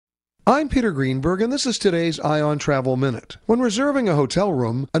I'm Peter Greenberg, and this is today's Ion Travel Minute. When reserving a hotel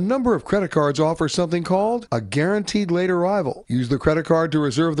room, a number of credit cards offer something called a guaranteed late arrival. Use the credit card to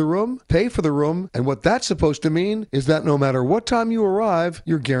reserve the room, pay for the room, and what that's supposed to mean is that no matter what time you arrive,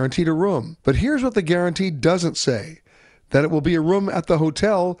 you're guaranteed a room. But here's what the guarantee doesn't say: that it will be a room at the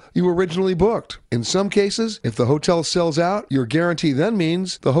hotel you originally booked. In some cases, if the hotel sells out, your guarantee then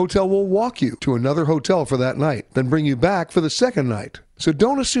means the hotel will walk you to another hotel for that night, then bring you back for the second night. So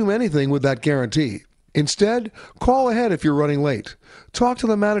don't assume anything with that guarantee. Instead, call ahead if you're running late. Talk to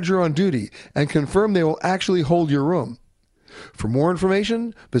the manager on duty and confirm they will actually hold your room. For more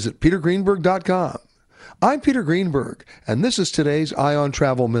information, visit petergreenberg.com. I'm Peter Greenberg, and this is today's Ion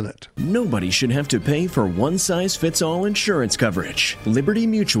Travel Minute. Nobody should have to pay for one-size-fits-all insurance coverage. Liberty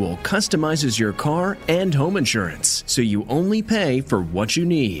Mutual customizes your car and home insurance, so you only pay for what you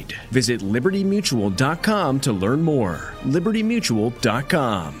need. Visit libertymutual.com to learn more.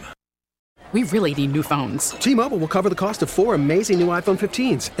 libertymutual.com. We really need new phones. T-Mobile will cover the cost of 4 amazing new iPhone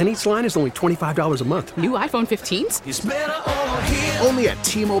 15s, and each line is only $25 a month. New iPhone 15s? It's better over here. Only at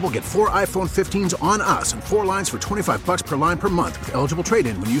T-Mobile, get 4 iPhone 15s on us and 4 lines for $25 per line per month with eligible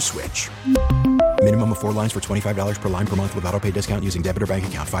trade-in when you switch. Minimum of 4 lines for $25 per line per month with autopay discount using debit or bank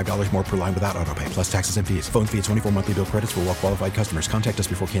account. $5 more per line without autopay, plus taxes and fees. Phone fee at 24 monthly bill credits for well-qualified customers. Contact us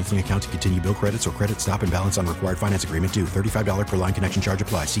before canceling account to continue bill credits or credit stop and balance on required finance agreement due. $35 per line connection charge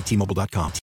applies. See T-Mobile.com.